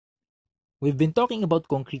We've been talking about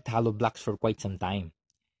concrete hollow blocks for quite some time.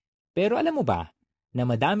 Pero alam mo ba na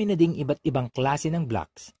madami na ding iba't ibang klase ng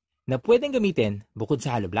blocks na pwedeng gamitin bukod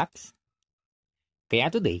sa hollow blocks? Kaya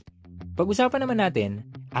today, pag-usapan naman natin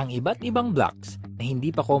ang iba't ibang blocks na hindi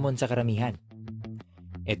pa common sa karamihan.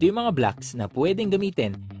 Ito yung mga blocks na pwedeng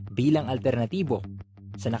gamitin bilang alternatibo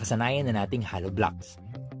sa nakasanayan na nating hollow blocks.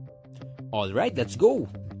 Alright, let's go!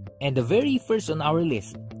 And the very first on our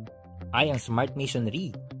list ay ang smart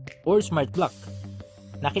masonry or smart block,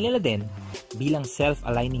 na kilala din bilang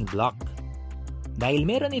self-aligning block dahil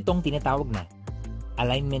meron itong tinatawag na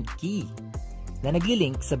alignment key na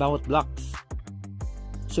nagli-link sa bawat blocks.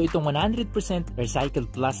 So itong 100%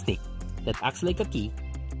 recycled plastic that acts like a key,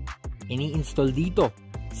 ini-install dito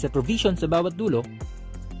sa provision sa bawat dulo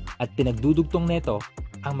at pinagdudugtong neto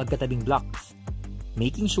ang magkatabing blocks,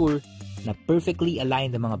 making sure na perfectly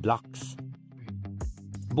aligned ang mga blocks.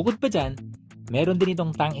 Bukod pa dyan, meron din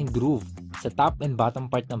itong tongue and groove sa top and bottom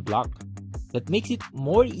part ng block that makes it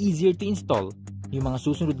more easier to install yung mga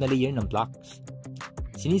susunod na layer ng blocks.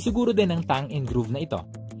 Sinisiguro din ng tongue and groove na ito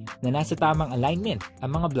na nasa tamang alignment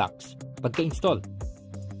ang mga blocks pagka-install.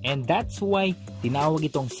 And that's why tinawag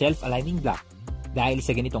itong self-aligning block dahil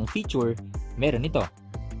sa ganitong feature, meron ito.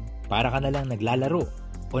 Para ka na lang naglalaro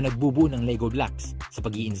o nagbubuo ng Lego blocks sa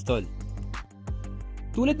pag-i-install.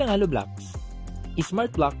 Tulad ng hollow blocks, a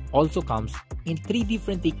smart block also comes in 3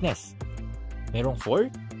 different thickness. Merong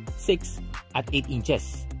 4, 6, at 8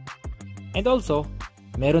 inches. And also,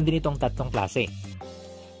 meron din itong tatlong klase.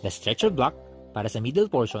 The stretcher block para sa middle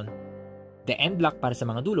portion, the end block para sa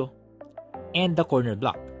mga dulo, and the corner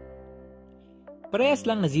block. Parehas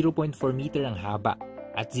lang na 0.4 meter ang haba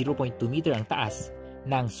at 0.2 meter ang taas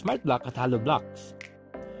ng smart block at hollow blocks.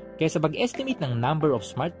 Kaya sa pag-estimate ng number of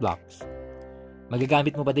smart blocks,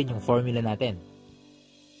 magagamit mo pa din yung formula natin.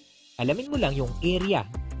 Alamin mo lang yung area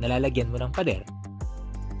na lalagyan mo ng pader.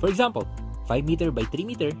 For example, 5 meter by 3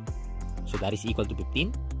 meter, so that is equal to 15.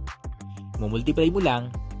 Mumultiply mo lang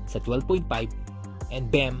sa 12.5 and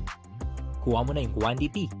bam, kuha mo na yung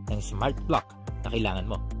quantity ng smart block na kailangan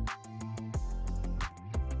mo.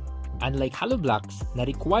 Unlike hollow blocks na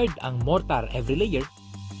required ang mortar every layer,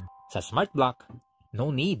 sa smart block, no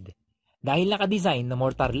need. Dahil naka-design na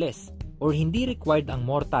mortarless or hindi required ang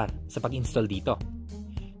mortar sa pag-install dito.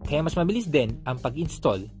 Kaya mas mabilis din ang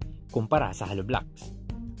pag-install kumpara sa hollow blocks.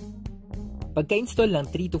 Pagka-install ng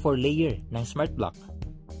 3 to 4 layer ng smart block,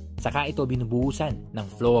 saka ito binubuhusan ng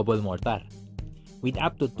flowable mortar with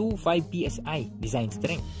up to 2.5 PSI design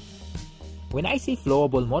strength. When I say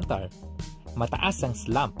flowable mortar, mataas ang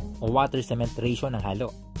slump o water cement ratio ng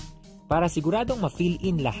halo para siguradong ma-fill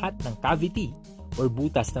in lahat ng cavity or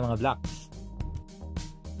butas ng mga blocks.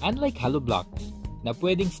 Unlike hollow blocks na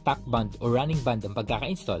pwedeng stock band o running band ang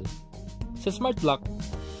pagkaka-install, sa smart block,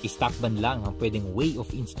 stock band lang ang pwedeng way of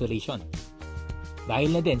installation.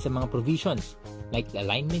 Dahil na din sa mga provisions like the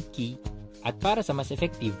alignment key at para sa mas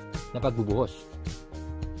effective na pagbubuhos.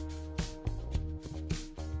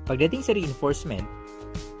 Pagdating sa reinforcement,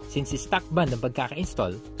 since stock band ang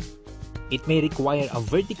pagkaka-install, it may require a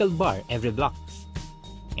vertical bar every blocks.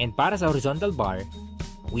 And para sa horizontal bar,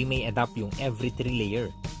 we may adapt yung every 3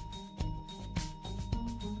 layer.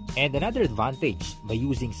 And another advantage by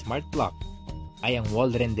using smart block ay ang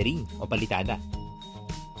wall rendering o palitada.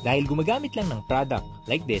 Dahil gumagamit lang ng product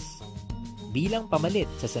like this bilang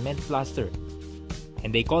pamalit sa cement plaster.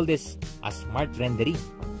 And they call this a smart rendering.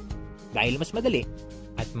 Dahil mas madali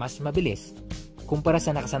at mas mabilis kumpara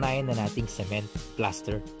sa nakasanayan na nating cement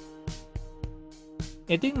plaster.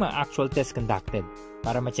 Ito yung mga actual test conducted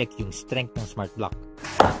para ma-check yung strength ng smart block.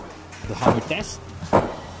 The hammer test,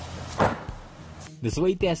 the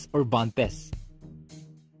sway test, or bond test.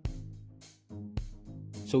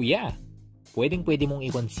 So yeah, pwedeng-pwede mong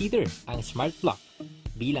i-consider ang smart block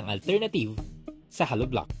bilang alternative sa hollow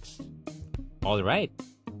blocks. Alright,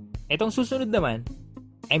 etong susunod naman,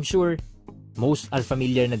 I'm sure most are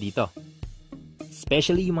familiar na dito.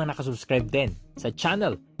 Especially yung mga nakasubscribe din sa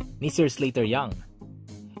channel ni Sir SLATER Young,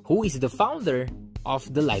 who is the founder of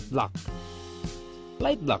the LITEBLOCK.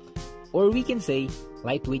 LITEBLOCK, or we can say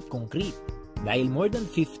lightweight concrete, dahil more than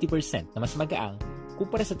 50% na mas magaang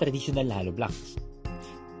kumpara sa traditional na hollow blocks.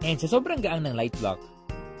 And sa sobrang gaang ng LITEBLOCK,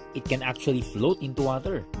 it can actually float into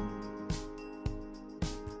water.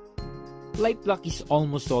 LITEBLOCK is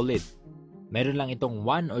almost solid. Meron lang itong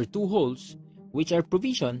 1 or 2 holes which are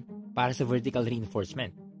provision para sa vertical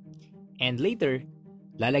reinforcement. And later,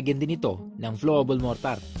 lalagyan din ito ng flowable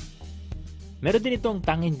mortar. Meron din itong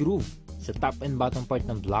tongue and groove sa top and bottom part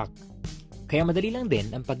ng block, kaya madali lang din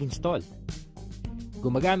ang pag-install.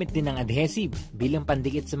 Gumagamit din ng adhesive bilang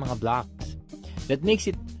pandikit sa mga blocks that makes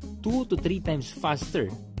it 2 to 3 times faster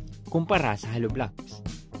kumpara sa hollow blocks.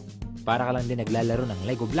 Para ka lang din naglalaro ng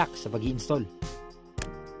Lego blocks sa pag-i-install.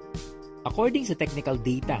 According sa technical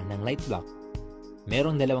data ng LITEBLOCK,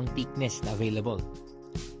 merong dalawang thickness na available,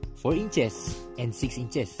 4 inches and 6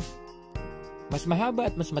 inches. Mas mahaba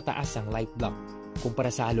at mas mataas ang LITEBLOCK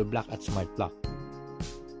kumpara sa hollow block at smart block.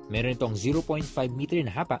 Meron itong 0.5 meter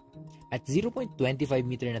na haba at 0.25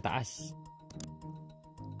 meter na taas.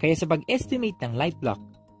 Kaya sa pag-estimate ng LITEBLOCK,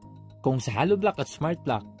 kung sa hollow block at smart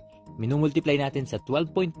block, minumultiply natin sa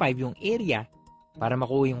 12.5 yung area para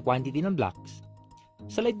makuha yung quantity ng blocks.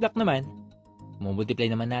 Sa LITEBLOCK naman, mumultiply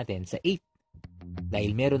naman natin sa 8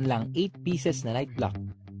 dahil meron lang 8 pieces na LITEBLOCK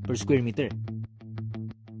per square meter.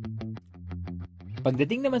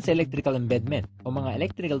 Pagdating naman sa electrical embedment o mga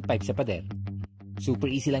electrical pipe sa pader, super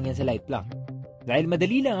easy lang yan sa LITEBLOCK dahil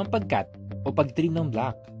madali lang ang pag-cut o pag-trim ng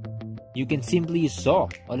block. You can simply use saw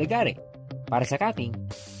o lagare para sa cutting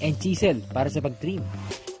and chisel para sa pag-trim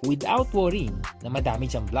without worrying na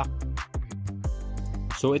madamage ang block.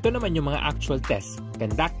 So ito naman yung mga actual tests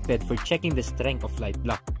conducted for checking the strength of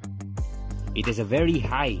LITEBLOCK. It is a very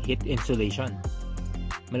high heat insulation.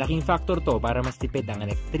 Malaking factor to para mas tipid ang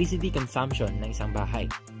electricity consumption ng isang bahay.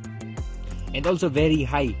 And also very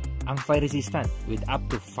high ang fire resistant with up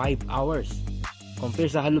to 5 hours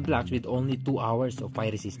compared sa hollow blocks with only 2 hours of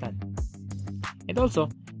fire resistant. And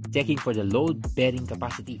also checking for the load bearing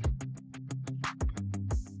capacity.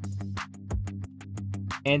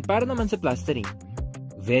 And para naman sa plastering,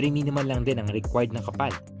 very minimal lang din ang required na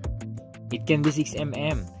kapal. It can be 6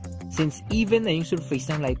 mm since even na yung surface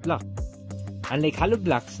ng LITEBLOCK. Unlike hollow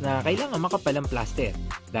blocks na kailangan makapal ang plaster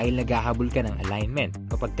dahil naghahabol ka ng alignment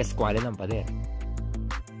kapag kaskwala ng pader.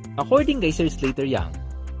 According kay Sir SLATER Young,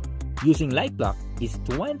 using LITEBLOCK is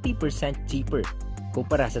 20% cheaper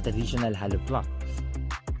kumpara sa traditional hollow blocks.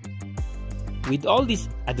 With all these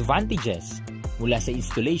advantages, mula sa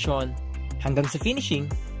installation hanggang sa finishing,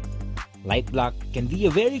 LITEBLOCK can be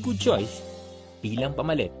a very good choice bilang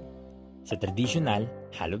pamalit sa traditional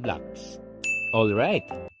hollow blocks. Alright,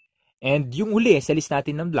 and yung huli sa list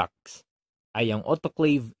natin ng blocks ay ang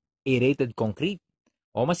autoclave aerated concrete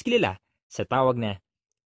o mas kilala sa tawag na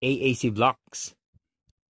AAC blocks.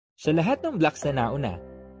 Sa lahat ng blocks na nauna,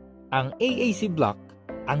 ang AAC block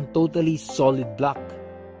ang totally solid block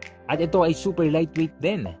at ito ay super lightweight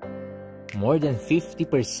din. More than 50%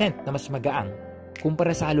 na mas magaang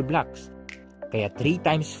kumpara sa hollow blocks, kaya 3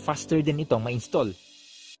 times faster din itong ma-install.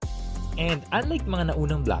 And unlike mga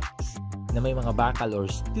naunang blocks na may mga bakal or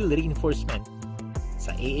steel reinforcement,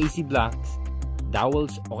 sa AAC blocks,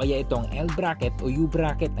 dowels o kaya itong L bracket o U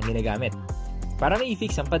bracket ang ginagamit para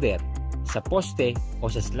ma-fix ang pader sa poste o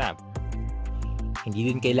sa slab. Hindi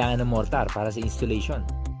din kailangan ng mortar para sa installation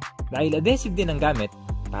dahil adhesive din ang gamit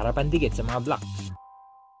para pandikit sa mga blocks.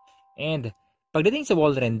 And pagdating sa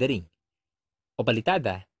wall rendering o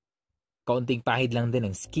palitada, kaunting pahid lang din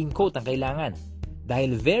ng skin coat ang kailangan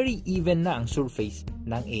dahil very even na ang surface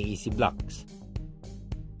ng AAC blocks.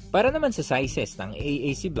 Para naman sa sizes ng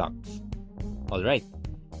AAC blocks, alright,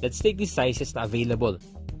 let's take these sizes na available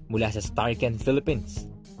mula sa Starken Philippines.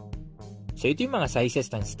 So ito yung mga sizes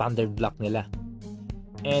ng standard block nila.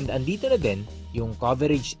 And andito na din yung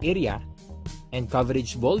coverage area and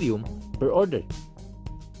coverage volume per order.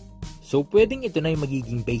 So pwedeng ito na yung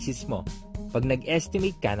magiging basis mo pag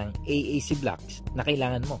nag-estimate ka ng AAC blocks na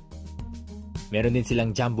kailangan mo. Meron din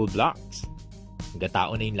silang jumbo blocks.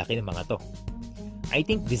 Gatao na yung laki ng mga to. I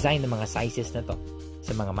think design ng mga sizes na to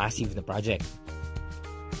sa mga massive na project.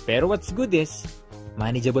 Pero what's good is,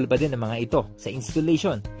 manageable pa din ang mga ito sa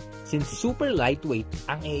installation since super lightweight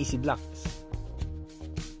ang AAC blocks.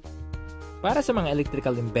 Para sa mga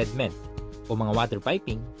electrical embedment o mga water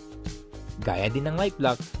piping, gaya din ng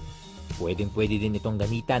LITEBLOCK, pwede din itong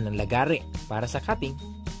gamitan ng lagare para sa cutting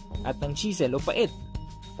at ng chisel o pait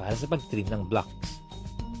para sa pag-trim ng blocks.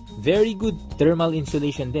 Very good thermal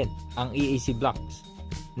insulation din ang AAC blocks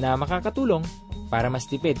na makakatulong para mas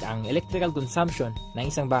tipid ang electrical consumption ng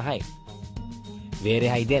isang bahay. Very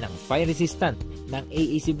high din ang fire resistant ng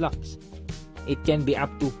AAC blocks. It can be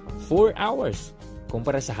up to 4 hours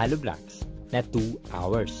kumpara sa hollow blocks na 2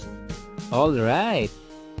 hours. Alright!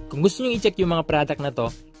 Kung gusto nyo i-check yung mga product na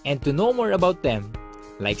to and to know more about them,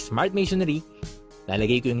 like Smart Masonry,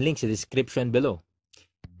 lalagay ko yung link sa description below.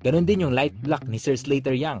 Ganon din yung LITEBLOCK ni Sir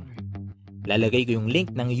SLATER Young. Lalagay ko yung link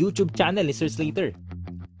ng YouTube channel ni Sir SLATER.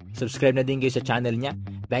 Subscribe na din kayo sa channel niya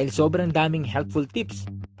dahil sobrang daming helpful tips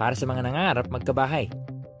para sa mga nangangarap magkabahay.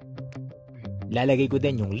 Lalagay ko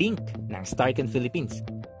din yung link ng Starken Philippines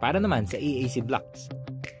para naman sa AAC blocks.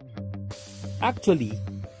 Actually,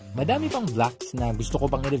 madami pang blocks na gusto ko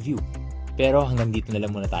pang i-review Pero hanggang dito na lang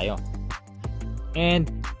muna tayo. And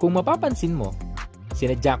kung mapapansin mo,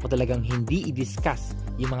 sinadya ko talagang hindi i-discuss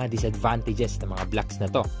yung mga disadvantages ng mga blocks na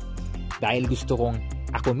to. Dahil gusto kong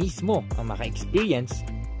ako mismo ang maka-experience,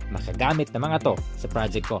 makagamit ng mga to sa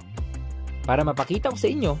project ko. Para mapakita ko sa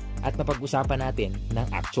inyo at mapag-usapan natin ng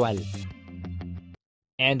actual.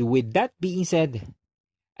 And with that being said,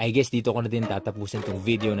 I guess dito ko na din tatapusin tong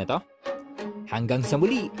video na to. Hanggang sa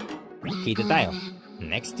muli, kita tayo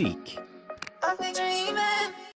next week.